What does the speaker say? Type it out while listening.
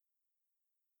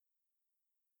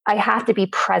I have to be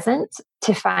present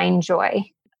to find joy.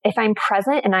 If I'm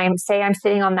present and I'm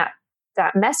sitting on that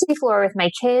messy floor with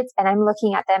my kids and I'm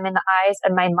looking at them in the eyes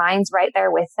and my mind's right there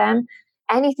with them,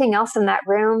 anything else in that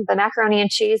room, the macaroni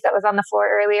and cheese that was on the floor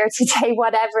earlier today,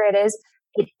 whatever it is,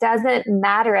 it doesn't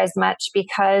matter as much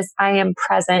because I am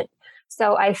present.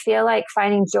 So I feel like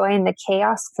finding joy in the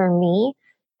chaos for me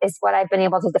is what I've been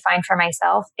able to define for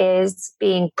myself is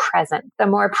being present. The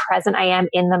more present I am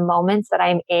in the moments that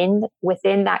I'm in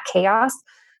within that chaos,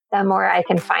 the more I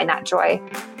can find that joy.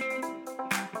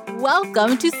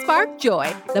 Welcome to Spark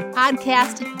Joy, the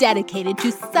podcast dedicated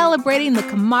to celebrating the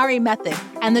KonMari method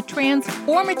and the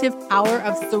transformative power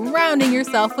of surrounding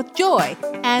yourself with joy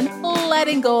and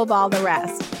letting go of all the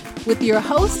rest. With your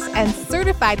hosts and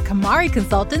certified KonMari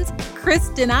consultants,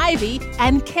 Kristen Ivy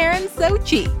and Karen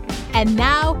Sochi. And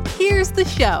now, here's the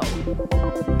show.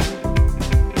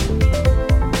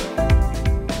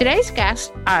 Today's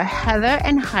guests are Heather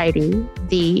and Heidi,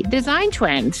 the design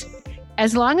twins.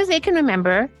 As long as they can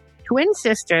remember, twin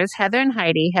sisters Heather and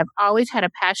Heidi have always had a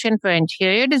passion for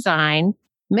interior design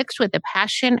mixed with a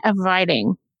passion of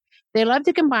writing. They love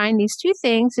to combine these two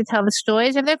things to tell the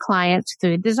stories of their clients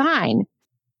through design.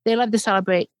 They love to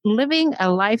celebrate living a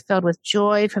life filled with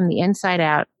joy from the inside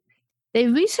out. They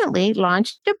recently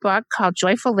launched a book called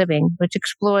Joyful Living, which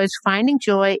explores finding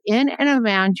joy in and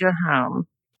around your home.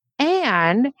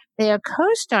 And they are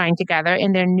co-starring together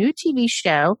in their new TV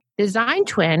show, Design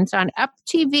Twins, on Up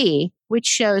TV, which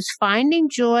shows finding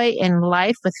joy in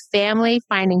life with family,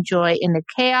 finding joy in the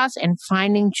chaos, and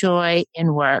finding joy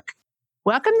in work.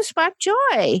 Welcome to Spark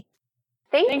Joy.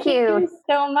 Thank you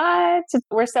so much.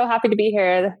 We're so happy to be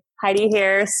here. Heidi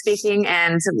here speaking,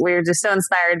 and we're just so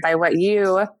inspired by what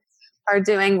you are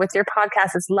doing with your podcast.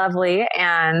 It's lovely,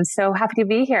 and so happy to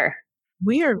be here.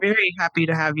 We are very happy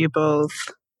to have you both.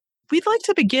 We'd like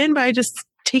to begin by just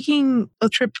taking a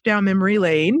trip down memory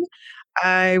lane.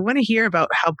 I want to hear about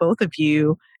how both of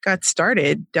you got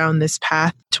started down this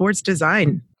path towards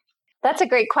design. That's a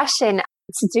great question.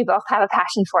 Since we both have a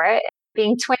passion for it,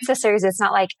 being twin sisters, it's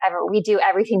not like we do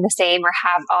everything the same or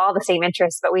have all the same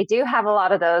interests, but we do have a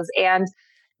lot of those. And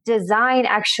design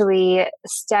actually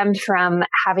stemmed from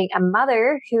having a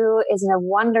mother who is a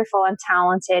wonderful and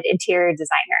talented interior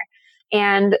designer.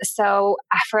 And so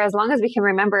for as long as we can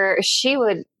remember, she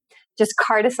would just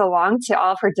cart us along to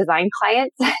all of her design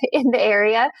clients in the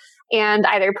area and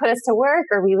either put us to work,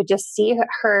 or we would just see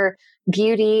her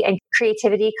beauty and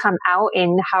creativity come out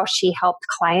in how she helped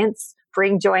clients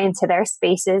bring joy into their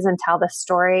spaces and tell the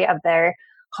story of their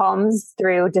homes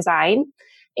through design.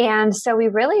 And so we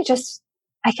really just,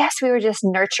 I guess we were just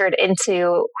nurtured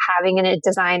into having a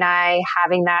design eye,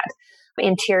 having that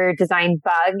interior design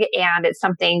bug. And it's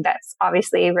something that's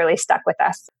obviously really stuck with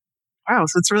us. Wow.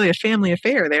 So it's really a family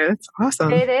affair there. That's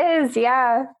awesome. It is.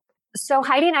 Yeah. So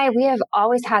Heidi and I, we have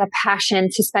always had a passion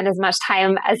to spend as much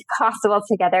time as possible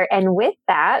together. And with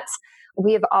that,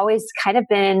 we have always kind of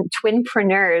been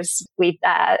twinpreneurs, we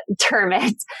term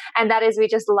it. And that is, we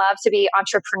just love to be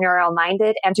entrepreneurial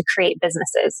minded and to create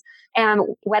businesses. And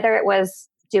whether it was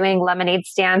doing lemonade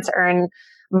stands to earn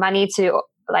money to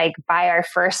buy our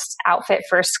first outfit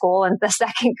for school in the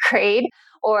second grade,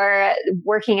 or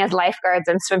working as lifeguards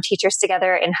and swim teachers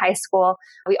together in high school,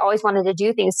 we always wanted to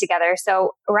do things together.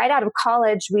 So right out of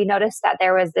college, we noticed that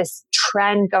there was this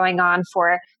trend going on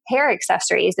for hair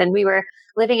accessories. And we were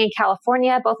living in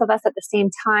California, both of us at the same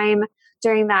time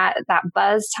during that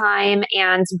buzz time.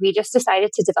 And we just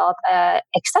decided to develop an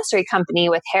accessory company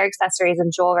with hair accessories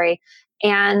and jewelry.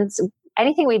 And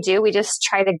anything we do, we just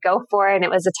try to go for it. And it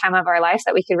was a time of our lives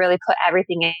that we could really put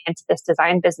everything into this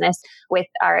design business with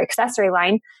our accessory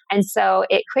line. And so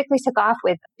it quickly took off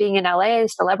with being in LA.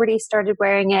 Celebrities started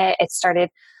wearing it. It started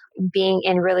being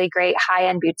in really great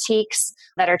high-end boutiques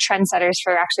that are trendsetters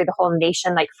for actually the whole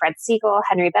nation, like Fred Segal,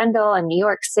 Henry Bendel in New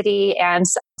York City. And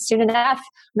soon enough,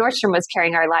 Nordstrom was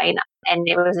carrying our line. And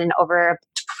it was in over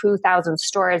 2,000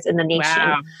 stores in the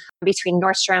nation between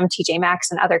Nordstrom, TJ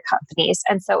Maxx, and other companies.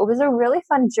 And so it was a really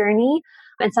fun journey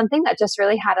and something that just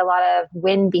really had a lot of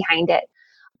wind behind it.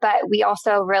 But we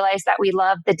also realized that we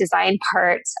love the design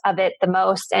part of it the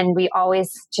most. And we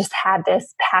always just had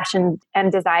this passion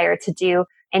and desire to do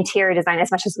interior design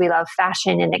as much as we love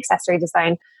fashion and accessory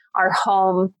design. Our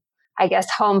home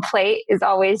plate is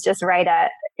always just right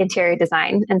at interior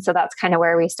design. And so that's kind of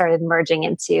where we started merging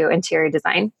into interior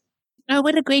design. Oh,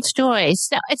 what a great story.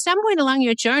 So at some point along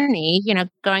your journey,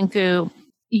 going through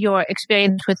your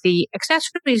experience with the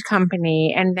accessories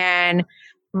company and then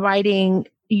writing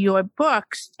your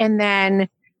books and then,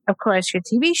 of course, your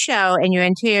TV show and your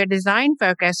interior design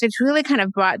focus, it's really kind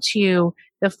of brought to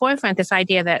the forefront this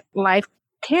idea that life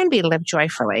can be lived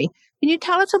joyfully. Can you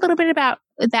tell us a little bit about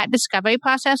that discovery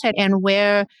process and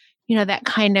where, that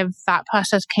kind of thought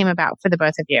process came about for the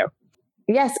both of you?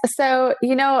 Yes. So,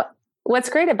 what's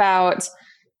great about,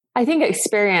 I think,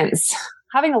 experience,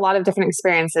 having a lot of different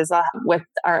experiences with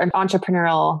our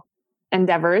entrepreneurial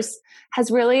endeavors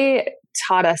has really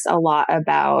taught us a lot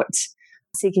about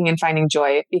seeking and finding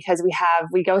joy, because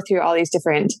we go through all these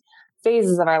different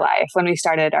phases of our life. When we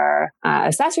started our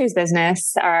accessories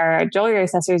business, our jewelry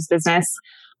accessories business,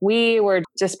 we were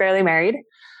just barely married,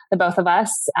 the both of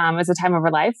us. It was a time of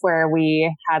our life where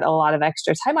we had a lot of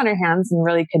extra time on our hands and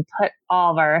really could put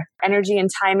all of our energy and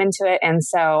time into it. And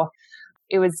so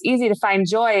it was easy to find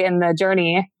joy in the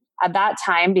journey at that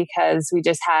time, because we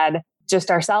just had just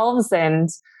ourselves and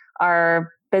our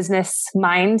business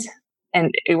mind, and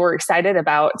we were excited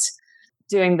about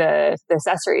doing the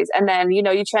accessories. And then, you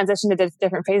transition to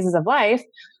different phases of life.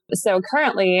 So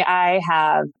currently I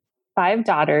have 5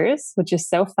 daughters, which is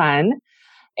so fun.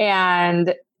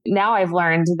 And now I've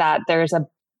learned that there's a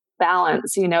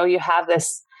balance. You have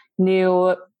this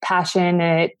new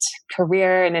passionate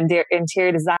career in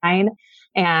interior design,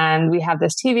 and we have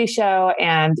this TV show.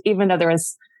 And even though there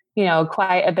was,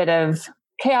 quite a bit of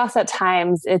chaos at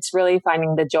times, it's really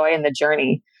finding the joy in the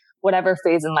journey, whatever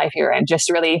phase in life you're in. Just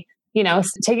really,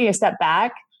 taking a step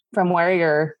back from where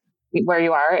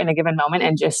you are in a given moment,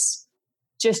 and just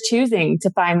choosing to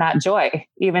find that joy,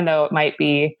 even though it might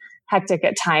be hectic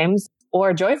at times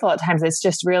or joyful at times. It's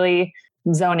just really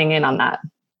zoning in on that.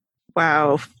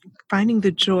 Wow. Finding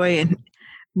the joy in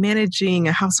managing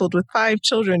a household with 5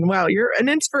 children. Wow, you're an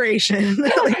inspiration.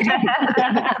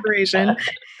 Inspiration.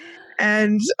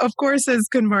 And of course, as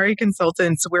KonMari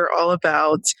consultants, we're all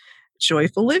about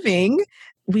joyful living.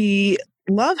 We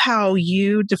love how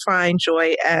you define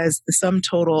joy as the sum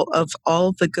total of all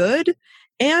of the good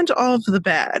and all of the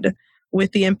bad,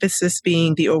 with the emphasis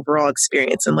being the overall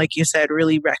experience. And like you said,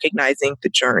 really recognizing the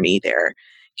journey there.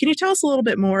 Can you tell us a little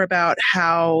bit more about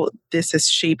how this has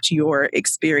shaped your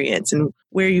experience and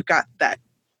where you got that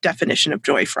definition of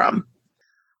joy from?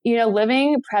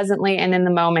 Living presently and in the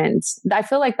moment, I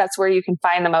feel like that's where you can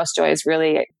find the most joy, is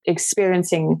really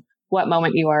experiencing what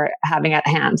moment you are having at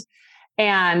hand.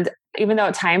 And even though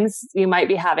at times you might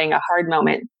be having a hard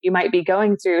moment, you might be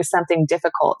going through something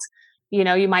difficult,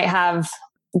 you might have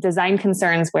design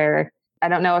concerns where I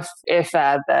don't know if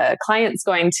the client's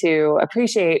going to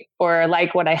appreciate or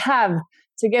like what I have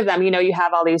to give them. You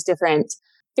have all these different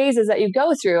phases that you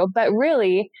go through, but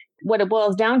really what it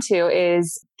boils down to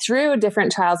is through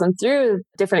different trials and through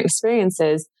different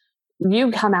experiences,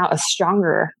 you come out a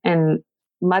stronger and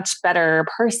much better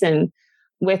person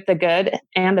with the good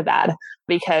and the bad,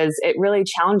 because it really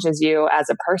challenges you as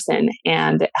a person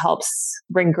and it helps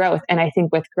bring growth. And I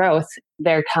think with growth,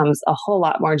 there comes a whole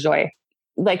lot more joy.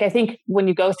 Like, I think when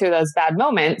you go through those bad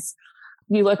moments,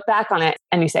 you look back on it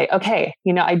and you say, okay,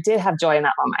 I did have joy in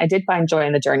that moment. I did find joy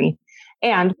in the journey.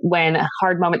 And when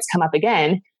hard moments come up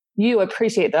again, you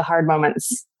appreciate the hard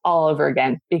moments all over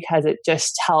again, because it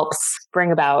just helps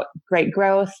bring about great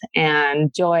growth and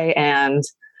joy, and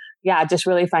just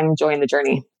really finding joy in the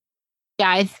journey.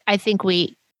 Yeah, I think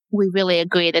we really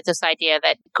agree that this idea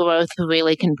that growth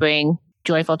really can bring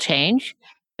joyful change.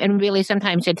 And really,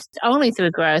 sometimes it's only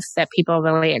through growth that people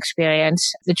really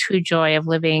experience the true joy of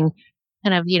living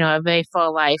kind of, a very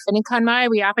full life. And in KonMari,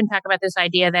 we often talk about this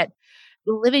idea that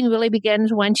living really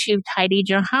begins once you've tidied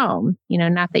your home.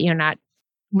 Not that you're not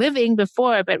living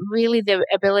before, but really the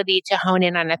ability to hone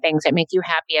in on the things that make you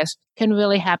happiest can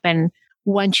really happen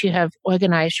once you have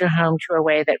organized your home to a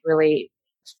way that really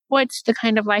supports the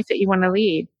kind of life that you want to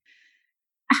lead.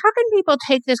 How can people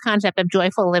take this concept of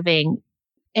joyful living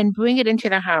and bring it into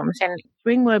their homes and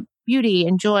bring more beauty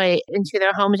and joy into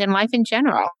their homes and life in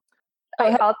general?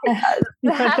 I'll take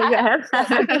that.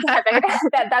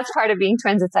 That's part of being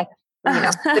twins. It's like,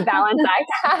 the balance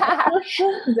act.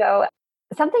 So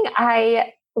something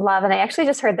I love, and I actually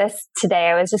just heard this today.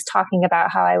 I was just talking about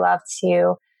how I love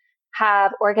to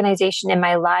have organization in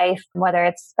my life, whether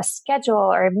it's a schedule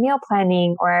or meal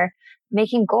planning or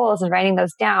making goals and writing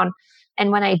those down.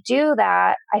 And when I do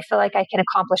that, I feel like I can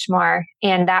accomplish more,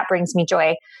 and that brings me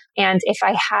joy. And if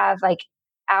I have like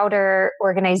outer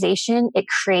organization, it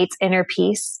creates inner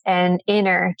peace and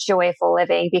inner joyful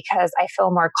living, because I feel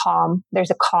more calm.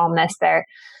 There's a calmness there.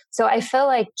 So I feel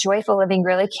like joyful living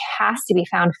really has to be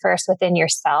found first within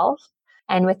yourself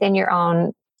and within your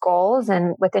own goals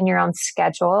and within your own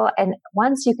schedule. And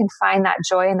once you can find that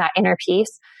joy and that inner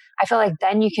peace, I feel like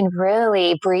then you can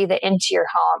really breathe it into your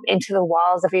home, into the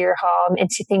walls of your home,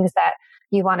 into things that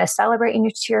you want to celebrate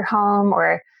into your home,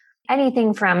 or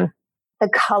anything from the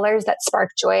colors that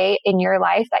spark joy in your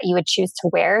life that you would choose to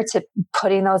wear, to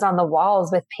putting those on the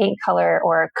walls with paint color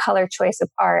or color choice of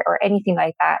art or anything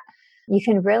like that. You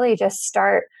can really just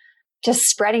start just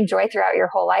spreading joy throughout your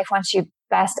whole life once you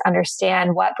best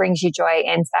understand what brings you joy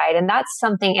inside. And that's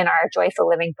something in our Joyful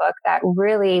Living book that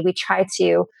really we try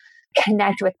to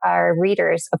connect with our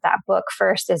readers of that book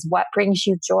first, is what brings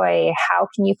you joy? How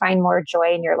can you find more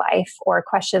joy in your life? Or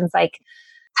questions like,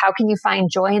 how can you find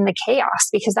joy in the chaos?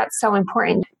 Because that's so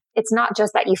important. It's not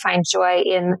just that you find joy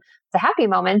in the happy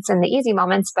moments and the easy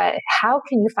moments, but how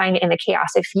can you find it in the chaos?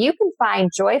 If you can find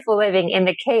joyful living in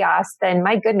the chaos, then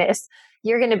my goodness,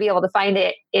 you're going to be able to find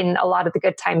it in a lot of the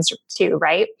good times too,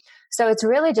 right? So it's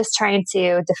really just trying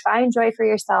to define joy for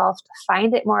yourself,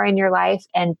 find it more in your life,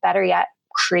 and better yet,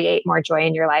 create more joy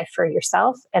in your life for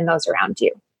yourself and those around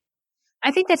you.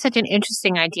 I think that's such an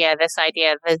interesting idea, this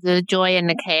idea of the joy in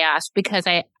the chaos, because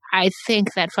I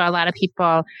think that for a lot of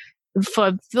people,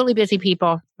 for really busy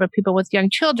people, for people with young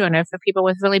children, or for people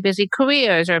with really busy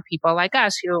careers, or people like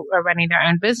us who are running their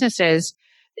own businesses,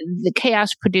 the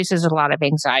chaos produces a lot of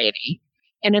anxiety.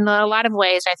 And in a lot of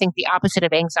ways, I think the opposite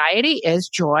of anxiety is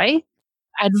joy.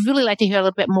 I'd really like to hear a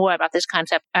little bit more about this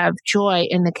concept of joy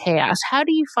in the chaos. How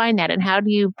do you find that, and how do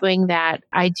you bring that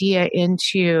idea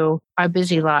into our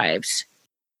busy lives?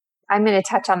 I'm going to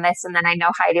touch on this, and then I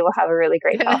know Heidi will have a really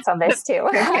great thoughts on this too.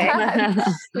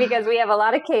 Because we have a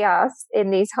lot of chaos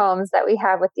in these homes that we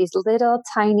have with these little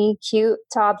tiny cute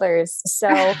toddlers. So,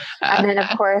 and then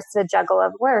of course the juggle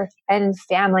of work and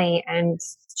family and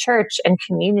church and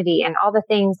community and all the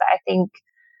things that I think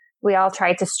we all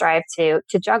try to strive to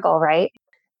juggle, right?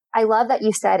 I love that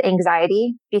you said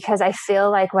anxiety, because I feel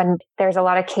like when there's a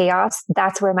lot of chaos,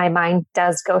 that's where my mind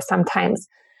does go sometimes.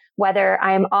 Whether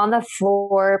I'm on the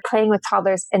floor playing with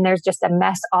toddlers and there's just a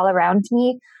mess all around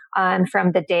me,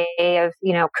 from the day of,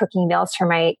 cooking meals for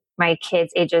my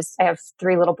kids ages, I have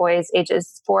 3 little boys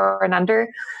ages 4 and under,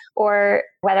 or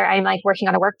whether I'm like working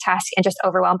on a work task and just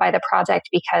overwhelmed by the project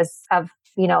because of,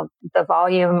 the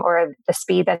volume or the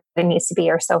speed that it needs to be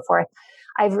or so forth.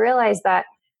 I've realized that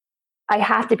I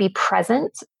have to be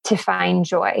present to find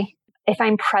joy. If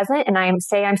I'm present and I'm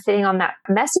sitting on that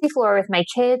messy floor with my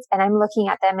kids and I'm looking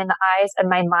at them in the eyes and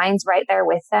my mind's right there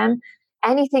with them,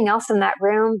 anything else in that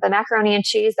room, the macaroni and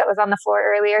cheese that was on the floor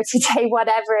earlier today,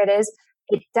 whatever it is,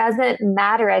 it doesn't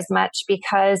matter as much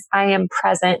because I am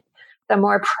present. The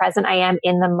more present I am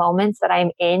in the moments that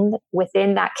I'm in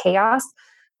within that chaos,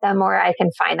 the more I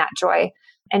can find that joy.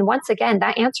 And once again,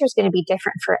 that answer is going to be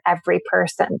different for every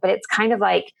person, but it's kind of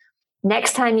like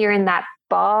next time you're in that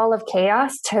ball of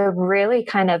chaos, to really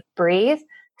kind of breathe,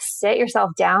 sit yourself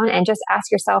down and just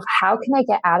ask yourself, how can I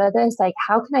get out of this? Like,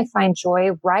 how can I find joy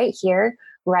right here,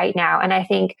 right now? And I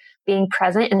think being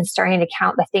present and starting to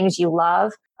count the things you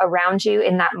love around you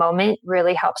in that moment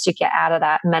really helps you get out of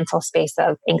that mental space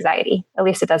of anxiety. At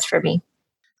least it does for me.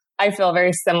 I feel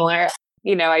very similar.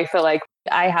 I feel like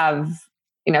I have,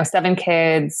 7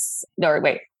 kids, or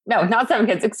wait, no, not 7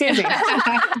 kids. Excuse me.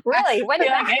 Really? When did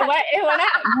that it went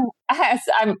out.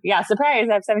 I'm surprised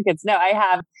I have 7 kids. No, I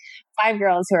have 5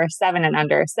 girls who are 7 and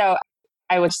under. So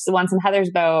I was once in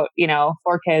Heather's boat,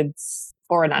 4 kids,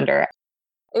 4 and under.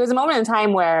 It was a moment in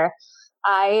time where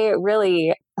I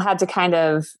really had to kind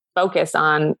of focus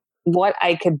on what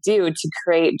I could do to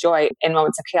create joy in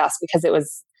moments of chaos, because it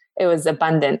was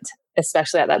abundant,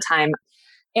 especially at that time.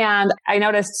 And I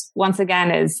noticed once again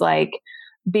is like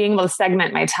being able to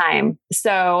segment my time.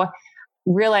 So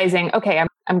realizing, okay,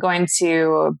 I'm going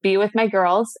to be with my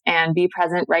girls and be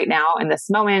present right now in this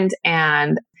moment.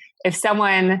 And if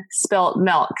someone spilt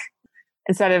milk,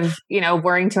 instead of,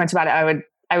 worrying too much about it,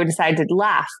 I would decide to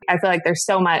laugh. I feel like there's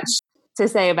so much to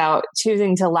say about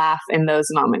choosing to laugh in those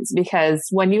moments, because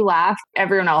when you laugh,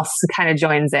 everyone else kind of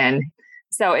joins in.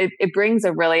 So it brings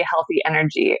a really healthy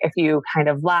energy if you kind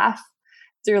of laugh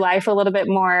through life a little bit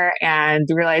more and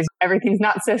realize everything's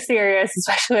not so serious,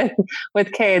 especially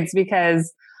with kids,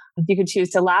 because you could choose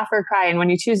to laugh or cry. And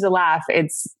when you choose to laugh,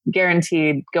 it's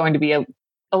guaranteed going to be a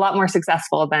lot more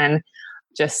successful than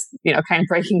just, kind of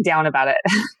breaking down about it.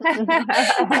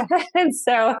 And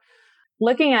so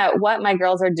looking at what my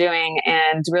girls are doing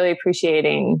and really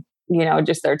appreciating,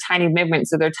 just their tiny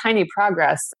movements or their tiny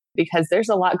progress, because there's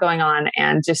a lot going on,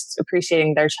 and just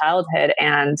appreciating their childhood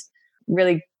and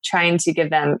really trying to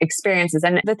give them experiences.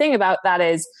 And the thing about that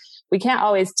is we can't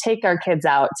always take our kids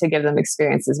out to give them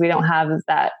experiences. We don't have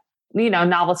that,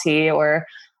 novelty or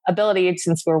ability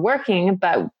since we're working,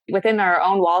 but within our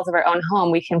own walls of our own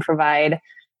home, we can provide,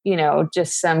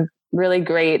 just some really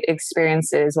great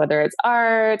experiences, whether it's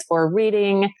art or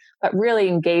reading, but really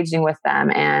engaging with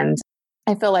them. And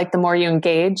I feel like the more you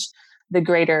engage, the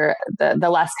greater, the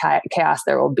less chaos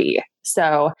there will be.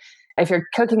 So if you're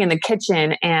cooking in the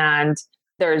kitchen and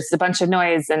there's a bunch of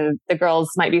noise and the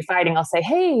girls might be fighting, I'll say,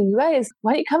 hey, you guys,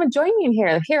 why don't you come and join me in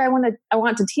here? Here, I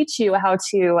want to teach you how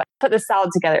to put the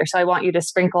salad together. So I want you to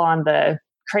sprinkle on the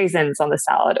craisins on the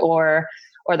salad or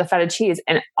the feta cheese.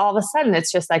 And all of a sudden,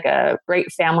 it's just like a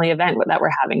great family event that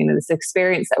we're having and this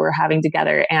experience that we're having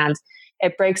together. And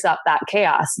it breaks up that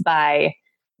chaos by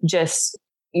just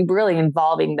really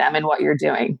involving them in what you're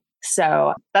doing.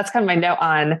 So that's kind of my note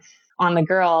on the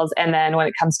girls. And then when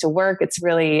it comes to work, it's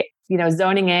really,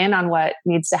 zoning in on what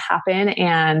needs to happen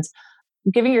and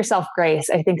giving yourself grace,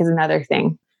 I think, is another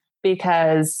thing,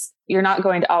 because you're not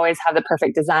going to always have the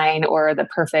perfect design or the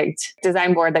perfect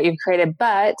design board that you've created,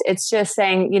 but it's just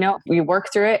saying, you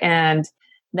work through it and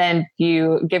then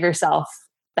you give yourself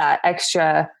that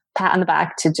extra pat on the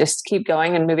back to just keep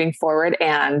going and moving forward,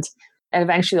 and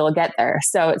eventually you'll get there.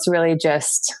 So it's really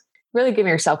just giving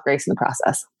yourself grace in the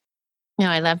process. No,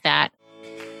 I love that.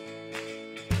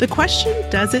 The question,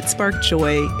 does it spark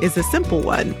joy, is a simple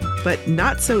one, but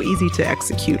not so easy to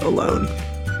execute alone.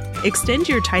 Extend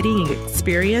your tidying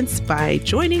experience by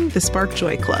joining the Spark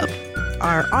Joy Club,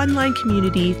 our online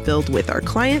community filled with our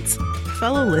clients,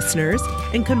 fellow listeners,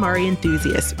 and KonMari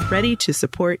enthusiasts ready to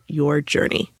support your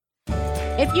journey.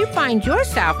 If you find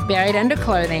yourself buried under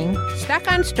clothing,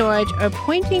 stuck on storage, or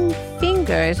pointing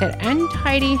fingers at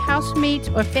untidy housemates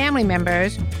or family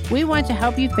members, we want to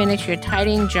help you finish your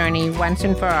tidying journey once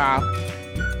and for all.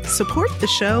 Support the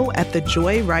show at the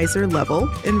Joy Riser level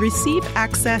and receive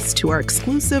access to our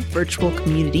exclusive virtual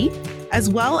community, as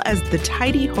well as the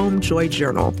Tidy Home Joy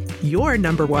Journal, your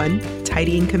 #1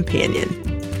 tidying companion.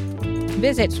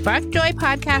 Visit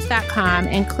sparkjoypodcast.com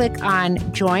and click on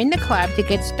Join the Club to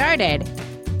get started.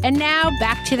 And now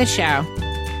back to the show.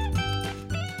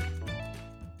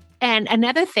 And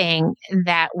another thing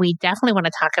that we definitely want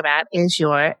to talk about is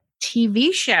your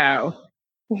TV show.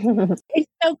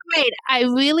 It's so great. I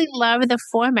really love the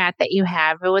format that you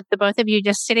have with the both of you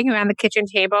just sitting around the kitchen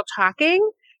table talking.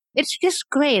 It's just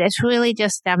great. It's really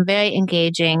just very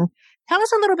engaging. Tell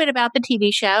us a little bit about the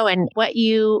TV show and what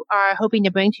you are hoping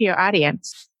to bring to your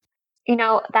audience.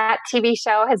 That TV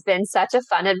show has been such a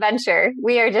fun adventure.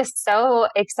 We are just so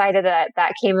excited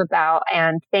that came about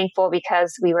and thankful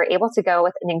because we were able to go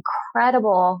with an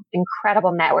incredible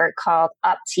network called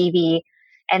Up TV.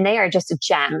 And they are just a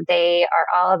gem. They are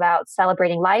all about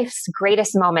celebrating life's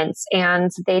greatest moments.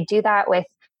 And they do that with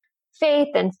faith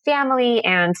and family.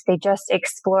 And they just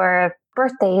explore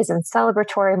birthdays and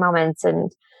celebratory moments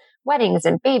and weddings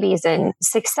and babies and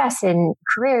success and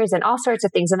careers and all sorts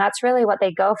of things. And that's really what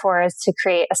they go for, is to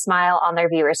create a smile on their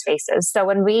viewers' faces. So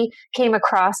when we came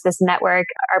across this network,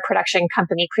 our production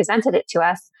company presented it to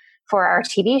us for our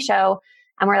TV show.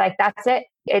 And we're like, that's it.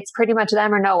 It's pretty much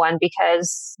them or no one,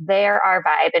 because they're our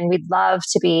vibe. And we'd love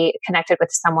to be connected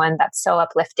with someone that's so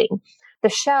uplifting. The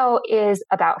show is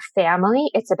about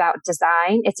family. It's about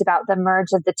design. It's about the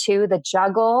merge of the two, the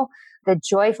juggle, the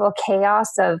joyful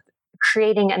chaos of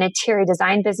creating an interior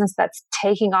design business that's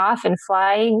taking off and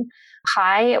flying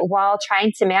high while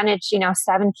trying to manage,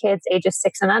 7 kids ages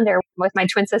 6 and under, with my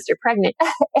twin sister pregnant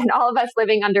and all of us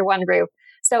living under one roof.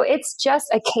 So it's just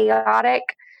a chaotic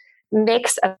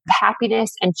mix of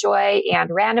happiness and joy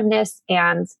and randomness.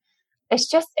 And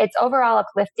it's overall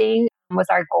uplifting was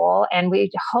our goal. And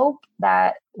we hope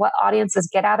that what audiences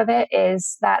get out of it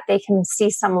is that they can see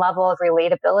some level of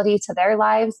relatability to their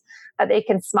lives, that they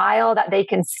can smile, that they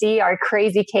can see our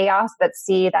crazy chaos, but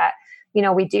see that,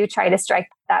 we do try to strike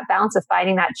that balance of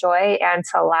finding that joy and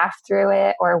to laugh through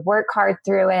it or work hard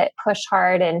through it, push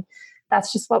hard. And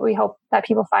that's just what we hope that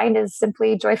people find is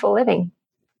simply joyful living.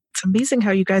 It's amazing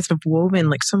how you guys have woven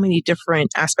so many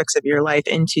different aspects of your life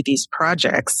into these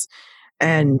projects.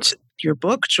 And your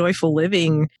book, Joyful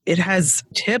Living, it has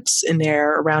tips in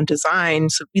there around design.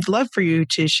 So we'd love for you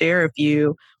to share a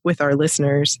few with our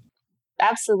listeners.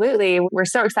 Absolutely. We're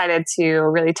so excited to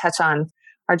really touch on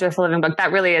our Joyful Living book.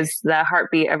 That really is the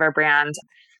heartbeat of our brand.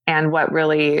 And what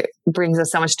really brings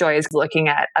us so much joy is looking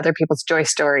at other people's joy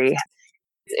story.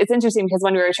 It's interesting because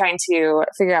when we were trying to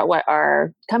figure out what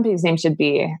our company's name should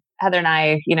be, Heather and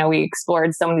I, we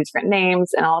explored so many different names,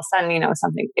 and all of a sudden,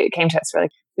 something, it came to us. We're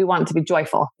like, we want it to be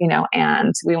joyful,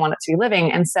 and we want it to be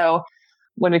living. And so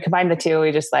when we combined the two,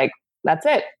 we just that's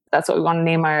it. That's what we want to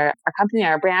name our company,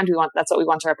 our brand. That's what we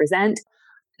want to represent.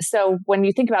 So when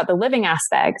you think about the living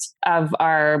aspect of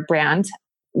our brand,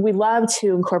 we love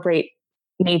to incorporate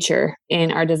nature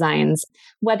in our designs,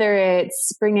 whether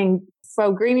it's bringing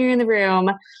faux greenery in the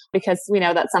room, because we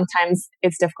know that sometimes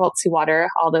it's difficult to water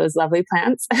all those lovely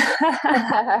plants.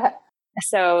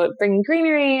 So bringing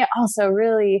greenery, also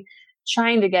really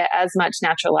trying to get as much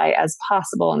natural light as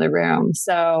possible in the room.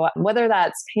 So whether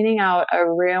that's painting out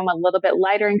a room a little bit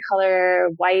lighter in color,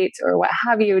 white or what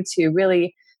have you, to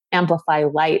really amplify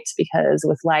light, because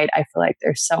with light, I feel like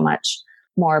there's so much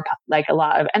more, like a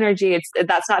lot of energy.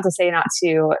 That's not to say not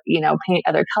to, paint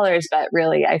other colors, but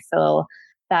really I feel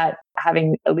that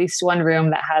having at least one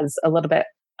room that has a little bit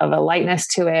of a lightness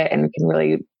to it and can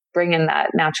really bring in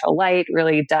that natural light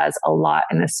really does a lot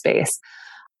in this space.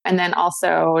 And then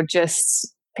also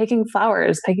just picking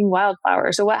flowers, picking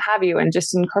wildflowers or what have you, and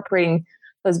just incorporating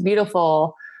those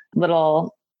beautiful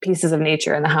little pieces of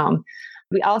nature in the home.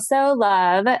 We also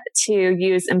love to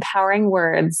use empowering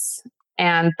words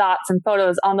and thoughts and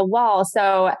photos on the wall.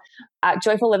 So at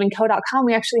joyfullivingco.com,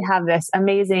 we actually have this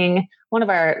amazing, one of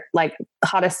our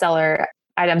hottest seller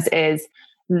items is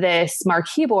this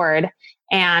marquee board,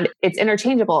 and it's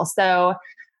interchangeable. So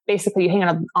basically you hang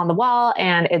it on the wall,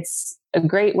 and it's a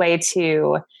great way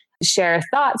to share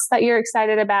thoughts that you're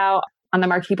excited about on the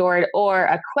marquee board, or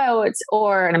a quote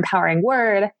or an empowering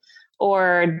word,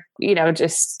 or,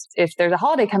 just if there's a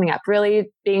holiday coming up, really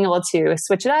being able to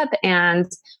switch it up and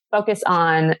focus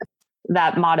on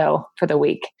that motto for the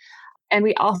week. And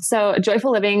we also,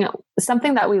 Joyful Living,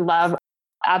 something that we love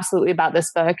absolutely about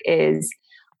this book is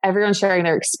everyone sharing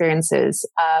their experiences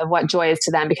of what joy is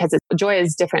to them, because joy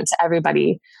is different to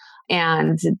everybody.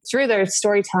 And through their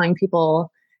storytelling,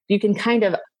 you can kind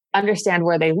of understand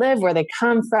where they live, where they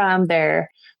come from, their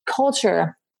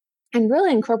culture, and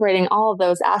really incorporating all of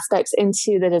those aspects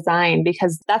into the design,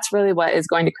 because that's really what is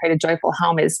going to create a joyful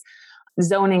home, is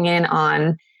zoning in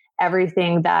on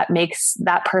everything that makes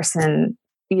that person,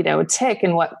 tick,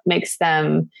 and what makes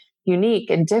them unique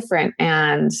and different.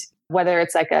 And whether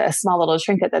it's like a small little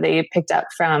trinket that they picked up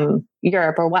from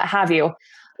Europe or what have you,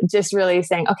 just really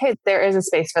saying, okay, there is a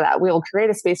space for that. We will create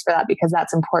a space for that because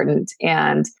that's important.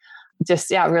 And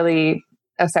just, really,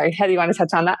 oh, sorry. How do you want to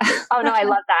touch on that? Oh, no, I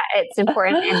love that. It's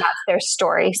important. And that's their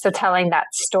story. So telling that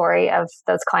story of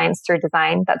those clients through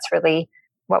design, that's really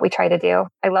what we try to do.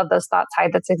 I love those thoughts,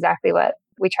 Hyde. That's exactly what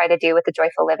we try to do with the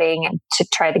Joyful Living, and to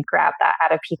try to grab that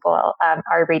out of people,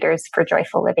 our readers for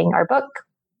Joyful Living, our book.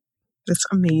 That's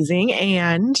amazing.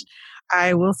 And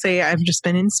I will say I've just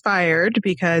been inspired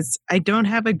because I don't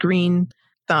have a green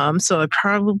thumb, so I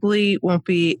probably won't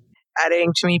be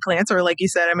adding too many plants, or like you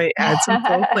said, I might add some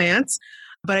full plants.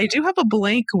 But I do have a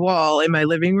blank wall in my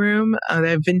living room that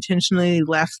I've intentionally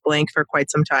left blank for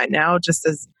quite some time now, just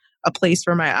as a place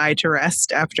for my eye to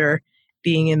rest after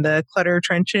being in the clutter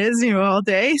trenches, all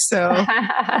day. So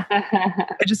I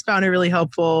just found it really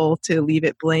helpful to leave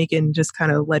it blank and just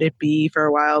kind of let it be for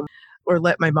a while, or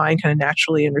let my mind kind of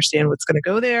naturally understand what's going to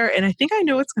go there. And I think I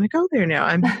know what's going to go there now.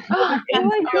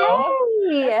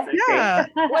 Yay! Yeah.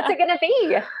 What's it going to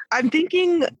be? I'm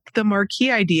thinking the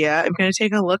marquee idea. I'm going to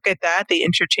take a look at that, the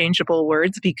interchangeable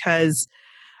words, because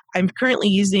I'm currently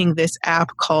using this app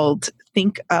called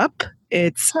Think Up.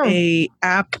 It's a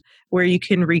app where you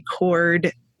can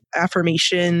record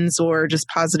affirmations or just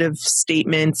positive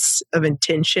statements of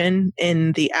intention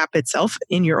in the app itself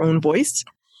in your own voice,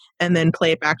 and then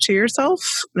play it back to yourself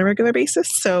on a regular basis.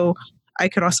 So I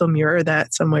could also mirror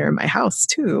that somewhere in my house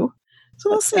too. So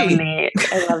we'll see. So neat.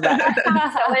 I love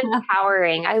that. So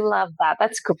empowering. I love that.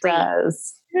 That's great.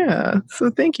 Yeah. So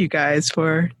thank you guys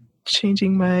for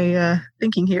changing my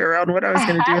thinking here around what I was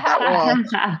going to do with that wall.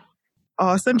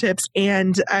 Awesome tips.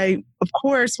 And I, of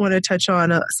course, want to touch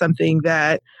on something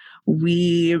that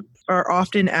we are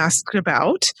often asked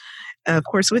about. Of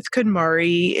course, with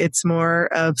KonMari, it's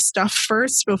more of stuff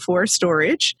first before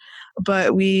storage,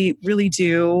 but we really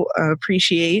do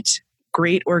appreciate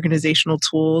great organizational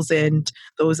tools and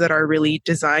those that are really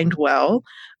designed well.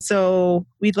 So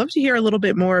we'd love to hear a little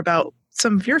bit more about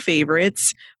some of your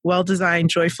favorites, well-designed,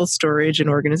 joyful storage and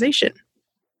organization.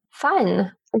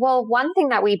 Fun. Well, one thing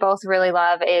that we both really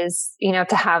love is,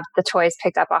 to have the toys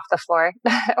picked up off the floor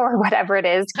or whatever it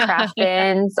is, craft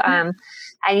bins,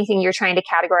 anything you're trying to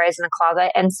categorize in the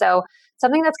closet. And so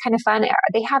something that's kind of fun,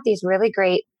 they have these really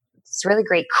great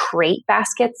crate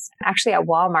baskets actually at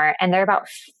Walmart, and they're about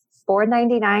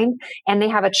 $4.99, and they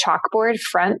have a chalkboard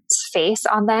front face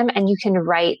on them, and you can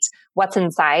write what's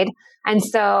inside. And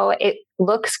so it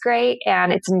looks great,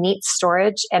 and it's neat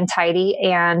storage and tidy.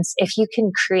 And if you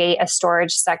can create a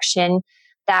storage section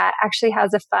that actually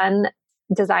has a fun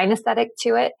design aesthetic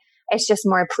to it, it's just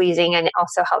more pleasing, and it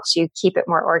also helps you keep it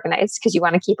more organized because you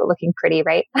want to keep it looking pretty,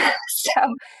 right? So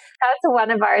that's one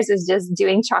of ours, is just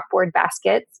doing chalkboard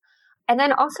baskets. And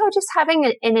then also just having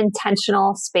an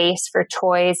intentional space for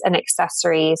toys and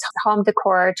accessories, home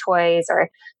decor toys, or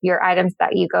your items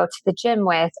that you go to the gym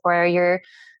with, or your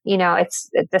it's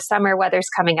the summer weather's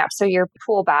coming up. So your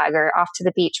pool bag or off to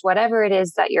the beach, whatever it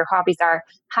is that your hobbies are,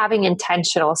 having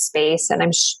intentional space. And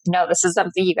know this is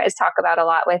something you guys talk about a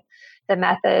lot with the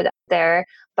method there,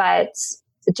 but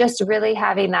just really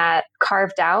having that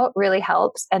carved out really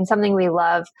helps. And something we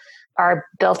love are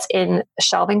built-in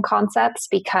shelving concepts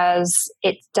because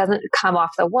it doesn't come off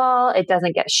the wall. It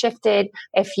doesn't get shifted.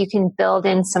 If you can build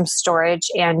in some storage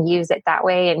and use it that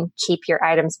way and keep your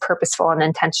items purposeful and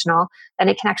intentional, then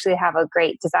it can actually have a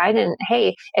great design. And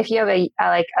hey, if you have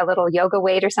a little yoga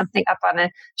weight or something up on a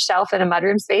shelf in a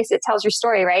mudroom space, it tells your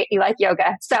story, right? You like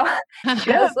yoga. So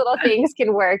those little things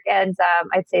can work. And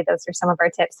I'd say those are some of our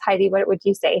tips. Heidi, what would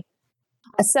you say?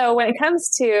 So when it comes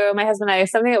to my husband and I,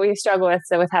 something that we struggle with,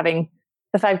 so with having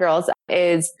the 5 girls,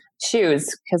 is shoes,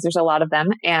 because there's a lot of them,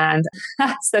 and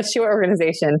so shoe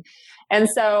organization. And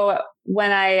so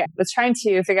when I was trying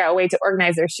to figure out a way to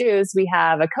organize their shoes, we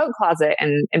have a coat closet,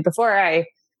 and before I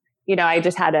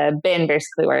just had a bin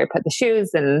basically where I put the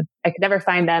shoes, and I could never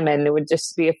find them, and it would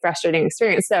just be a frustrating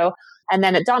experience. And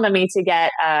then it dawned on me to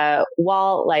get a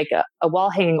wall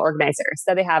hanging organizer.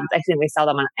 So they have, I think we sell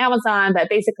them on Amazon, but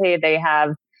basically they have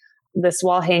this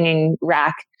wall hanging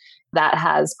rack that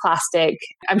has plastic.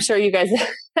 I'm sure you guys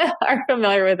are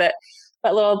familiar with it,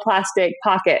 but little plastic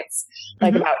pockets,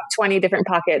 like about 20 different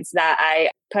pockets that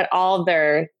I put all of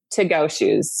their to-go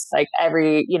shoes, like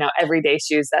everyday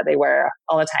shoes that they wear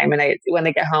all the time. And when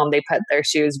they get home, they put their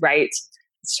shoes right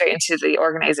straight into the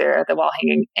organizer, the wall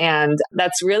hanging. And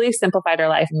that's really simplified our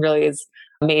life and really has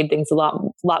made things a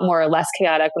lot more or less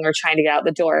chaotic when we're trying to get out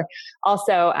the door.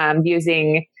 Also,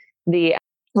 using the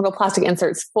little plastic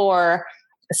inserts for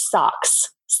socks.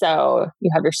 So you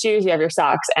have your shoes, you have your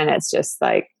socks, and it's just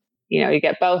like, you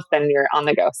get both and you're on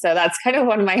the go. So that's kind of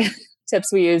one of my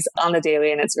tips we use on the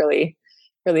daily. And it's really,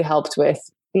 really helped with,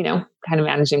 kind of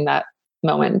managing that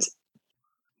moment.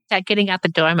 That getting out the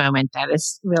door moment, that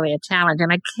is really a challenge.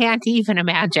 And I can't even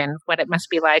imagine what it must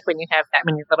be like when you have that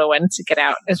many little ones to get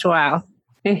out as well.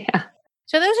 Yeah.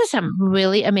 So those are some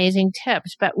really amazing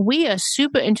tips, but we are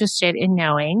super interested in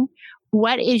knowing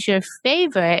what is your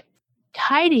favorite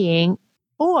tidying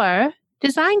or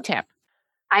design tip?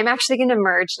 I'm actually going to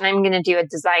merge and I'm going to do a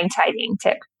design tidying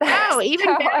tip. Oh,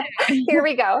 even better. Here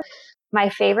we go. My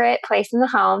favorite place in the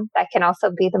home that can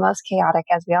also be the most chaotic,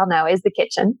 as we all know, is the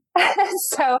kitchen.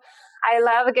 So I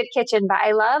love a good kitchen, but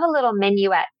I love a little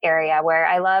minuet area where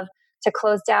I love to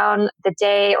close down the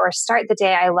day or start the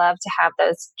day. I love to have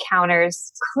those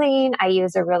counters clean. I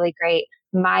use a really great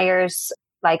Myers,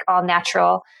 like all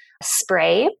natural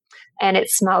spray, and it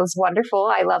smells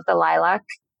wonderful. I love the lilac.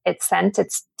 It's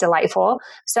delightful.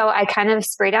 So I kind of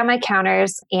spray down my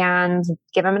counters and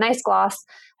give them a nice gloss.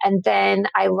 And then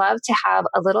I love to have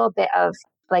a little bit of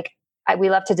we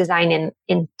love to design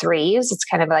in threes. It's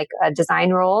kind of like a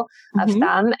design rule of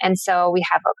thumb. And so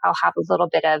I'll have a little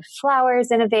bit of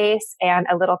flowers in a vase and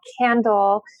a little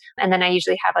candle. And then I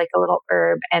usually have like a little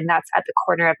herb, and that's at the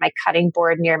corner of my cutting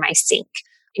board near my sink.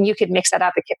 And you could mix that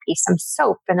up. It could be some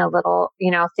soap and a little,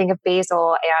 thing of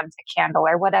basil and a candle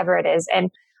or whatever it is. And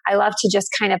I love to just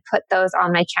kind of put those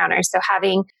on my counters. So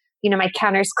having, my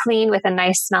counters clean with a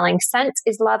nice smelling scent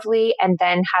is lovely. And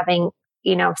then having,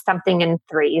 something in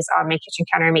threes on my kitchen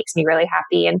counter makes me really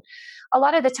happy. And a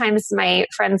lot of the times my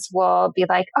friends will be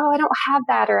like, oh, I don't have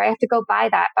that, or I have to go buy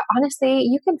that. But honestly,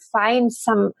 you can find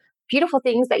some beautiful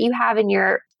things that you have in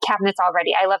your cabinets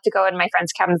already. I love to go in my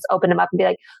friends' cabinets, open them up and be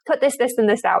like, put this, and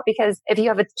this out. Because if you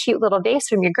have a cute little vase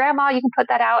from your grandma, you can put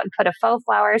that out and put a faux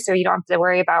flower. So you don't have to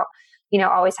worry about,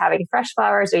 always having fresh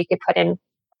flowers, or you could put in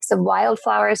some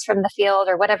wildflowers from the field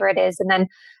or whatever it is. And then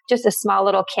just a small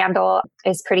little candle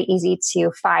is pretty easy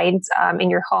to find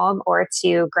in your home or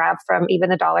to grab from even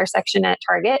the dollar section at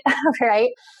Target,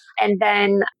 right? And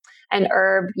then an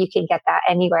herb, you can get that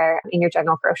anywhere in your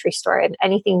general grocery store. And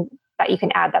anything that you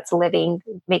can add that's living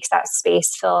makes that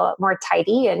space feel more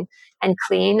tidy and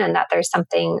clean, and that there's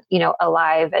something,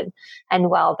 alive and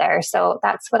well there. So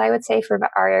that's what I would say for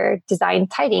our design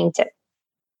tidying tip.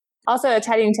 Also, a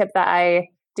tidying tip that I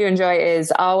do enjoy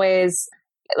is always,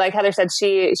 like Heather said,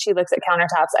 she looks at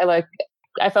countertops.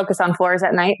 I focus on floors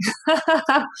at night.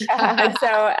 And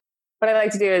so what I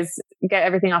like to do is get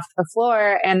everything off the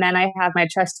floor, and then I have my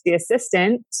trusty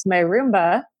assistant, my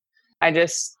Roomba. I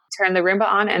just turn the Roomba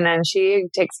on, and then she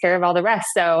takes care of all the rest.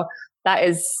 So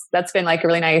that's been like a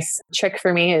really nice trick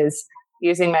for me, is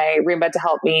using my Roomba to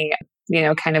help me,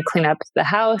 kind of clean up the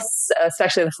house,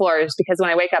 especially the floors, because when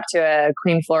I wake up to a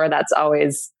clean floor, that's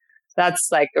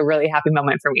like a really happy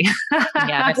moment for me.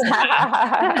 Yeah,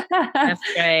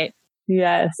 that's great.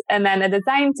 Yes. And then a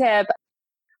design tip,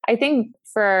 I think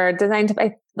for design tip,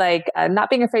 like not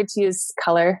being afraid to use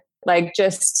color, like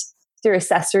just through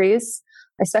accessories,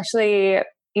 especially,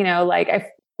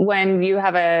 like when you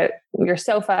have your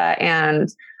sofa and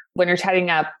when you're tidying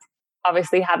up,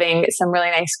 obviously having some really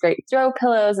nice, great throw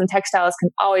pillows and textiles can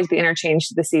always be interchanged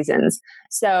to the seasons.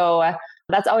 So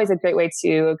that's always a great way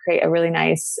to create a really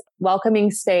nice, welcoming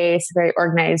space, very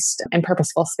organized and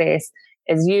purposeful space,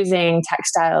 is using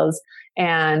textiles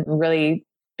and really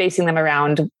basing them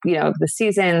around, the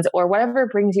seasons or whatever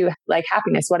brings you like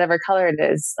happiness, whatever color it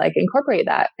is, like incorporate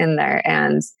that in there.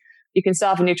 And you can still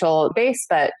have a neutral base,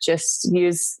 but just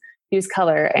use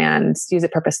color and use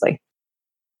it purposely.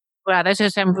 Wow, those are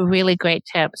some really great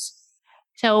tips.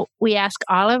 So we ask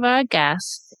all of our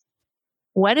guests,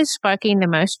 what is sparking the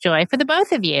most joy for the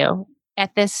both of you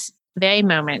at this very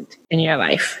moment in your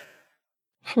life?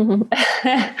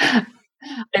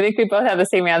 I think we both have the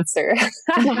same answer.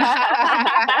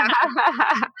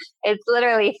 It's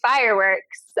literally fireworks,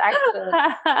 actually.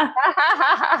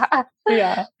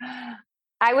 Yeah.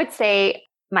 I would say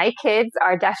my kids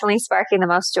are definitely sparking the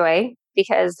most joy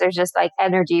because there's just like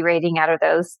energy radiating out of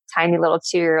those tiny little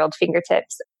 2-year-old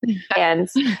fingertips. And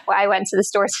I went to the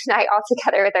store tonight all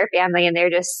together with our family and they're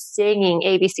just singing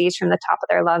ABCs from the top of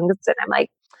their lungs. And I'm like,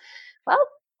 well,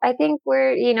 I think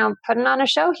we're, putting on a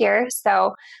show here.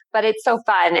 So, but it's so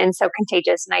fun and so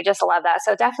contagious. And I just love that.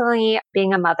 So definitely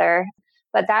being a mother,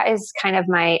 but that is kind of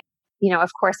my,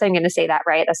 of course I'm going to say that,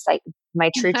 right? That's like my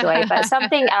true joy, but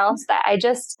something else that I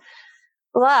just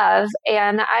love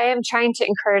and I am trying to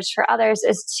encourage for others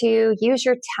is to use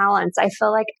your talents. I feel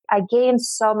like I gain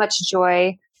so much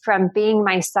joy from being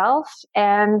myself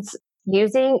and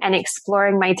using and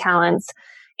exploring my talents.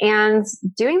 And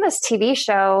doing this TV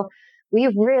show, we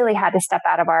really had to step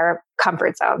out of our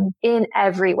comfort zone in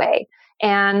every way.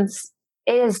 And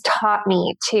it has taught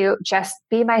me to just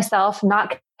be myself,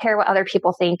 not care what other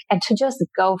people think, and to just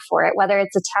go for it. Whether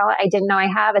it's a talent I didn't know I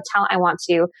have, a talent I want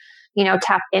to,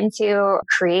 tap into,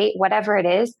 create, whatever it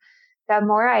is, the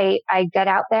more I get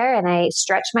out there and I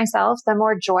stretch myself, the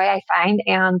more joy I find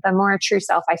and the more true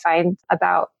self I find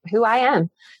about who I am.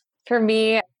 For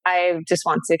me, I just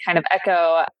want to kind of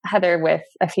echo Heather with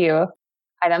a few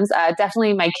items.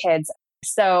 Definitely my kids.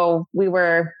 So we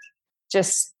were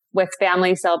just with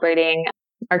family celebrating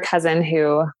our cousin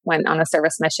who went on a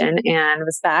service mission and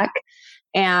was back,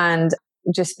 and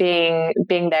just being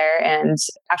there. And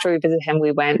after we visited him,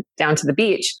 we went down to the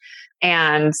beach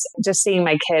and just seeing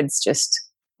my kids just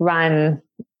run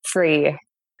free,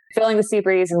 feeling the sea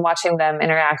breeze and watching them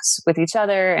interact with each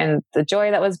other and the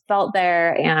joy that was felt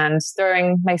there, and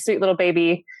throwing my sweet little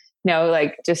baby,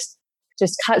 like just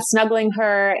snuggling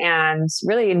her and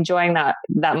really enjoying that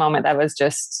moment. That was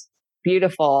just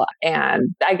beautiful.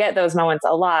 And I get those moments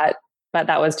a lot, but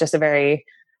that was just a very,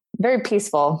 very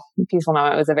peaceful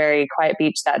moment. It was a very quiet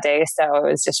beach that day. So it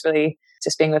was just really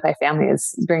just being with my family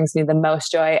brings me the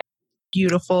most joy.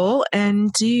 Beautiful.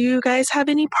 And do you guys have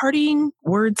any parting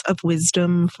words of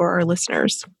wisdom for our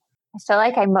listeners? I feel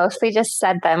like I mostly just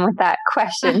said them with that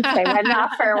question. So I went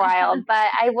off for a while,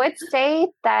 but I would say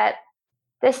that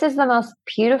this is the most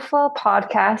beautiful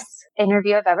podcast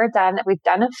interview I've ever done. We've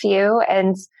done a few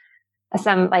and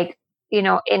some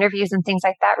interviews and things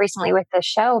like that recently with the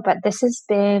show, but this has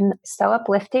been so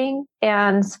uplifting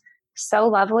and so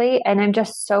lovely. And I'm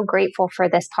just so grateful for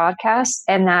this podcast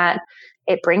and that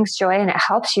it brings joy and it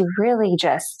helps you really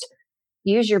just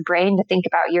use your brain to think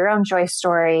about your own joy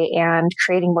story and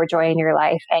creating more joy in your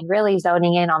life and really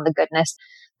zoning in on the goodness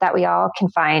that we all can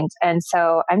find. And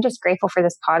so I'm just grateful for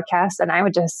this podcast. And I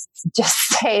would just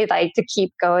say to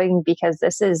keep going because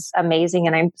this is amazing.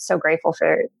 And I'm so grateful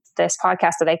for this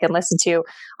podcast that I can listen to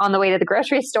on the way to the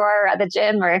grocery store or at the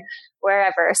gym or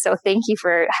wherever. So thank you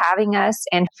for having us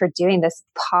and for doing this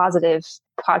positive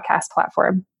podcast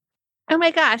platform. Oh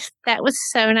my gosh, that was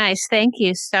so nice. Thank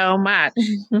you so much.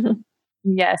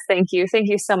 Yes, thank you. Thank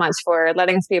you so much for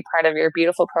letting us be a part of your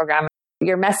beautiful program.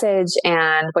 Your message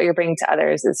and what you're bringing to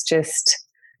others is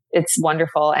it's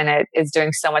wonderful and it is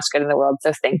doing so much good in the world.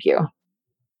 So thank you.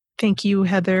 Thank you,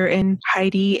 Heather and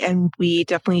Heidi. And we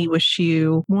definitely wish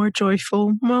you more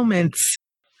joyful moments.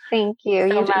 Thank you.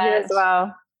 You as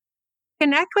well.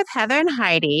 Connect with Heather and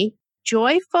Heidi,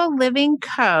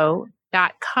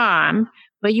 joyfullivingco.com,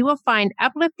 where you will find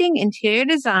uplifting interior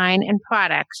design and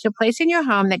products to place in your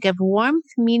home that give warmth,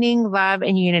 meaning, love,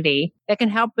 and unity that can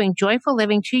help bring joyful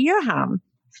living to your home.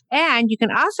 And you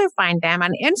can also find them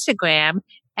on Instagram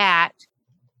at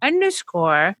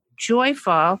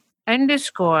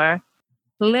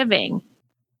 _joyful_living.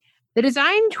 The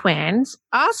Design Twins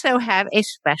also have a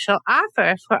special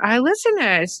offer for our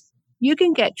listeners. You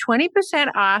can get 20%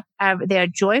 off of their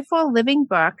Joyful Living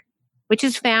book which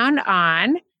is found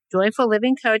on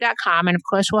joyfullivingco.com. And of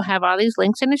course, we'll have all these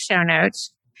links in the show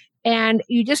notes. And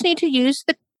you just need to use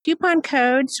the coupon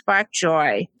code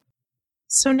SparkJoy.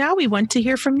 So now we want to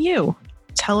hear from you.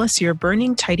 Tell us your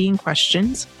burning tidying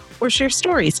questions or share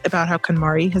stories about how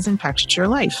KonMari has impacted your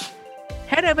life.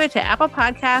 Head over to Apple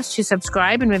Podcasts to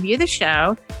subscribe and review the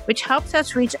show, which helps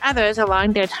us reach others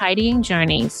along their tidying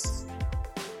journeys.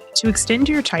 To extend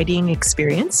your tidying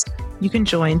experience, you can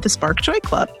join the SparkJoy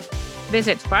Club.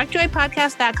 Visit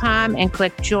sparkjoypodcast.com and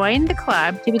click Join the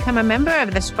Club to become a member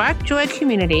of the SparkJoy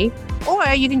community, or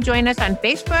you can join us on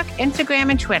Facebook, Instagram,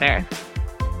 and Twitter.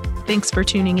 Thanks for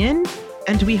tuning in,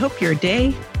 and we hope your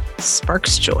day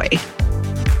sparks joy.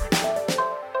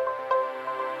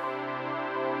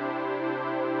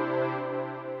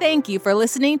 Thank you for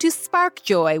listening to Spark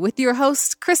Joy with your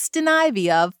hosts Kristen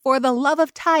Ivy of For the Love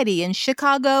of Tidy in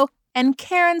Chicago and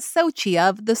Karen Sochi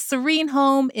of The Serene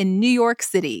Home in New York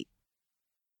City.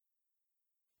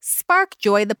 Spark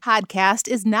Joy, the podcast,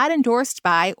 is not endorsed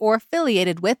by or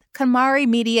affiliated with KonMari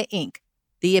Media, Inc.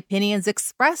 The opinions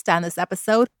expressed on this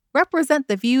episode represent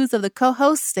the views of the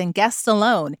co-hosts and guests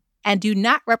alone and do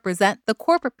not represent the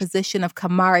corporate position of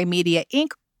KonMari Media,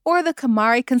 Inc. or the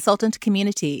KonMari consultant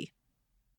community.